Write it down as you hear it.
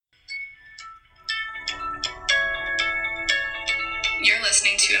You're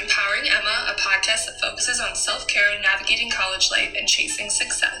listening to Empowering Emma, a podcast that focuses on self-care, navigating college life, and chasing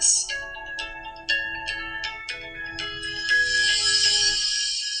success.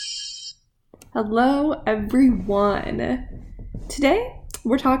 Hello, everyone. Today,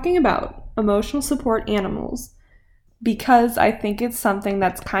 we're talking about emotional support animals because I think it's something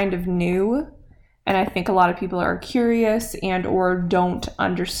that's kind of new, and I think a lot of people are curious and or don't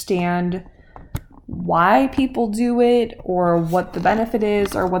understand why people do it or what the benefit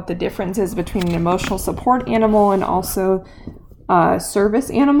is or what the difference is between an emotional support animal and also a service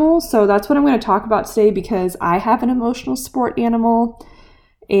animal. So that's what I'm going to talk about today because I have an emotional support animal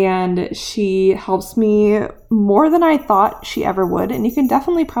and she helps me more than I thought she ever would. And you can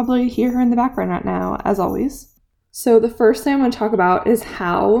definitely probably hear her in the background right now, as always. So the first thing I'm going to talk about is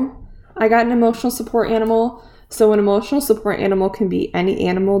how I got an emotional support animal. So an emotional support animal can be any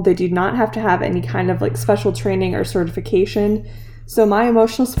animal. They do not have to have any kind of like special training or certification. So my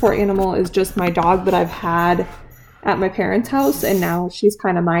emotional support animal is just my dog that I've had at my parents' house, and now she's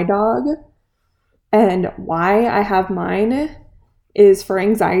kind of my dog. And why I have mine is for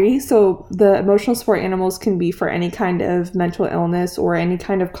anxiety. So the emotional support animals can be for any kind of mental illness or any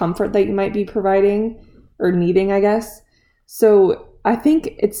kind of comfort that you might be providing or needing, I guess. So I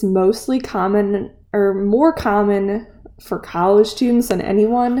think it's mostly common or more common for college students than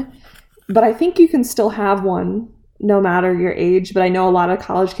anyone, but I think you can still have one no matter your age. But I know a lot of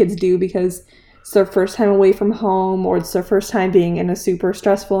college kids do because it's their first time away from home, or it's their first time being in a super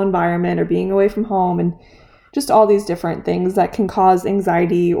stressful environment or being away from home, and just all these different things that can cause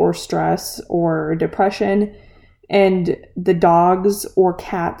anxiety or stress or depression. And the dogs or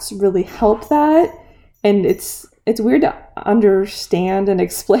cats really help that. And it's weird to understand and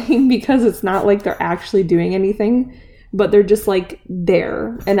explain because it's not like they're actually doing anything, but they're just like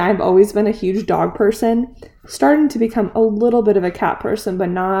there. And I've always been a huge dog person, starting to become a little bit of a cat person, but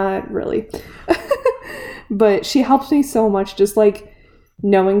not really. But she helps me so much, just like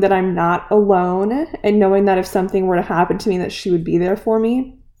knowing that I'm not alone and knowing that if something were to happen to me, that she would be there for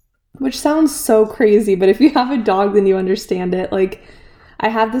me, which sounds so crazy. But if you have a dog, then you understand it. Like, I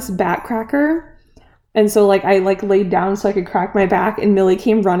have this back cracker. And so, like, I, like, laid down so I could crack my back, and Millie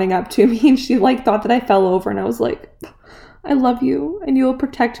came running up to me, and she, like, thought that I fell over, and I was like, I love you, and you will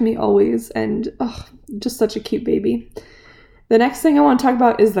protect me always, and, just such a cute baby. The next thing I want to talk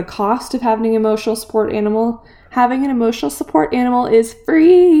about is the cost of having an emotional support animal. Having an emotional support animal is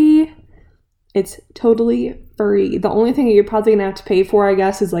free. It's totally free. The only thing that you're probably going to have to pay for, I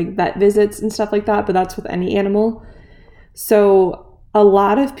guess, is, like, vet visits and stuff like that, but that's with any animal. So, a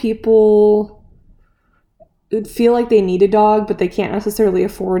lot of people feel like they need a dog, but they can't necessarily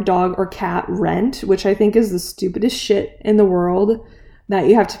afford dog or cat rent, which I think is the stupidest shit in the world, that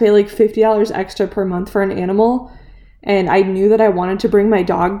you have to pay like $50 extra per month for an animal. And I knew that I wanted to bring my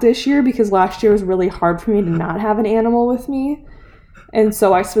dog this year because last year was really hard for me to not have an animal with me. And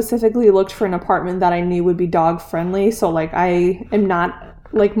so I specifically looked for an apartment that I knew would be dog friendly. So like I am not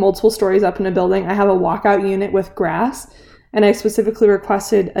like multiple stories up in a building. I have a walkout unit with grass. And I specifically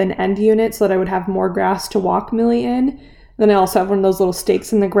requested an end unit so that I would have more grass to walk Millie in. Then I also have one of those little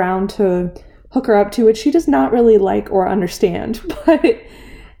stakes in the ground to hook her up to, which she does not really like or understand. But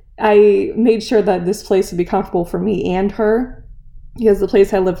I made sure that this place would be comfortable for me and her, because the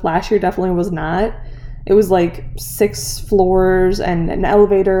place I lived last year definitely was not. It was like 6 floors and an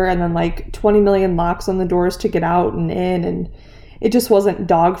elevator and then like 20 million locks on the doors to get out and in, and it just wasn't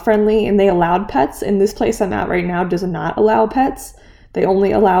dog friendly. And they allowed pets, and this place I'm at right now does not allow pets. They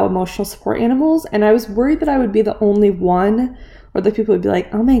only allow emotional support animals. And I was worried that I would be the only one, or that people would be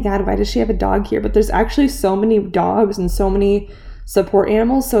like, oh my God, why does she have a dog here? But there's actually so many dogs and so many support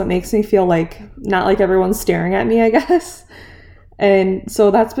animals. So it makes me feel like not like everyone's staring at me, I guess. And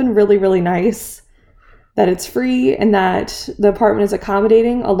so that's been really, really nice that it's free and that the apartment is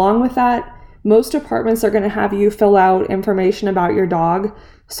accommodating. Along with that, most apartments are going to have you fill out information about your dog.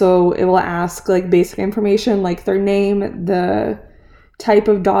 So it will ask like basic information like their name, the type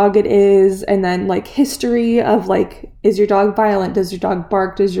of dog it is, and then like history of like, is your dog violent? Does your dog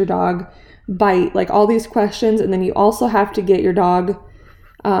bark? Does your dog bite? Like all these questions. And then you also have to get your dog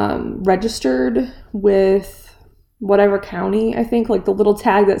registered with whatever county, I think, like the little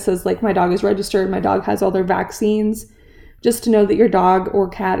tag that says like my dog is registered, my dog has all their vaccines, just to know that your dog or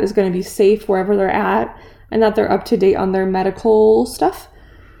cat is going to be safe wherever they're at and that they're up to date on their medical stuff.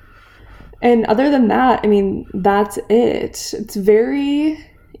 And other than that, I mean, that's it. It's very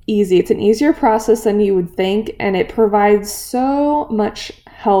easy. It's an easier process than you would think, and it provides so much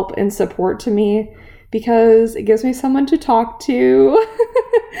help and support to me because it gives me someone to talk to,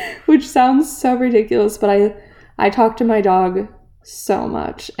 which sounds so ridiculous, but I talk to my dog so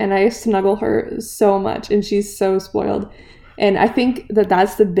much, and I snuggle her so much, and she's so spoiled. And I think that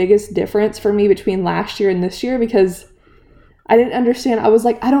that's the biggest difference for me between last year and this year, because I didn't understand. I was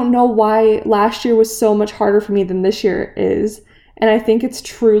like, I don't know why last year was so much harder for me than this year is. And I think it's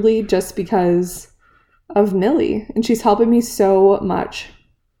truly just because of Millie, and she's helping me so much.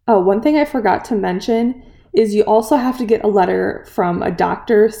 Oh, one thing I forgot to mention is you also have to get a letter from a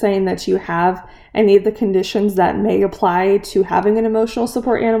doctor saying that you have any of the conditions that may apply to having an emotional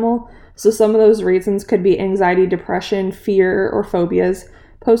support animal. So some of those reasons could be anxiety, depression, fear, or phobias,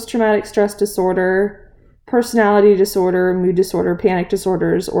 post-traumatic stress disorder, personality disorder, mood disorder, panic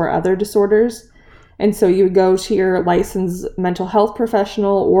disorders, or other disorders. And so you would go to your licensed mental health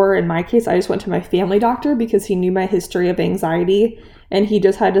professional, or in my case, I just went to my family doctor because he knew my history of anxiety, and he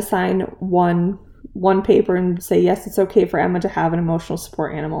just had to sign one paper and say, yes, it's okay for Emma to have an emotional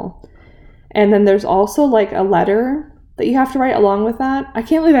support animal. And then there's also like a letter that you have to write along with that. I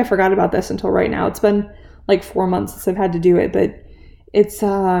can't believe I forgot about this until right now. It's been like 4 months since I've had to do it, but it's,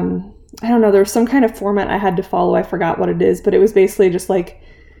 I don't know, there's some kind of format I had to follow. I forgot what it is, but it was basically just like,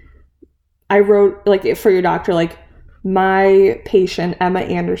 I wrote like for your doctor, like, my patient, Emma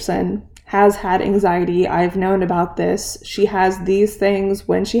Anderson, has had anxiety. I've known about this. She has these things.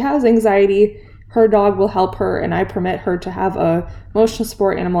 When she has anxiety, her dog will help her, and I permit her to have a emotional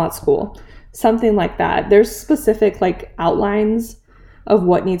support animal at school. Something like that. There's specific like outlines of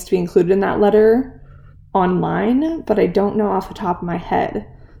what needs to be included in that letter online, but I don't know off the top of my head.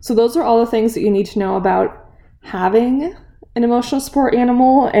 So those are all the things that you need to know about having an emotional support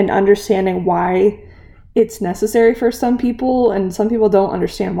animal and understanding why it's necessary for some people, and some people don't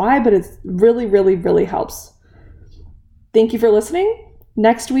understand why, but it's really, really, really helps. Thank you for listening.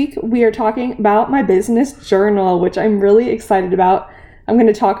 Next week, we are talking about my business journal, which I'm really excited about. I'm going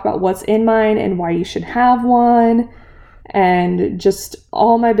to talk about what's in mine and why you should have one, and just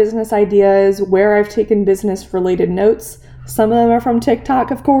all my business ideas, where I've taken business-related notes. Some of them are from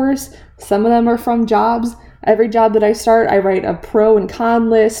TikTok, of course. Some of them are from jobs. Every job that I start, I write a pro and con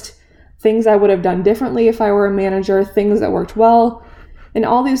list, things I would have done differently if I were a manager, things that worked well, and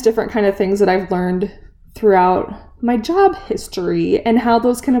all these different kind of things that I've learned throughout my job history, and how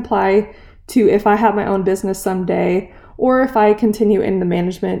those can apply to if I have my own business someday, or if I continue in the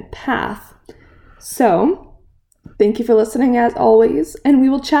management path. So, thank you for listening as always, and we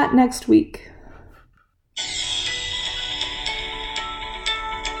will chat next week.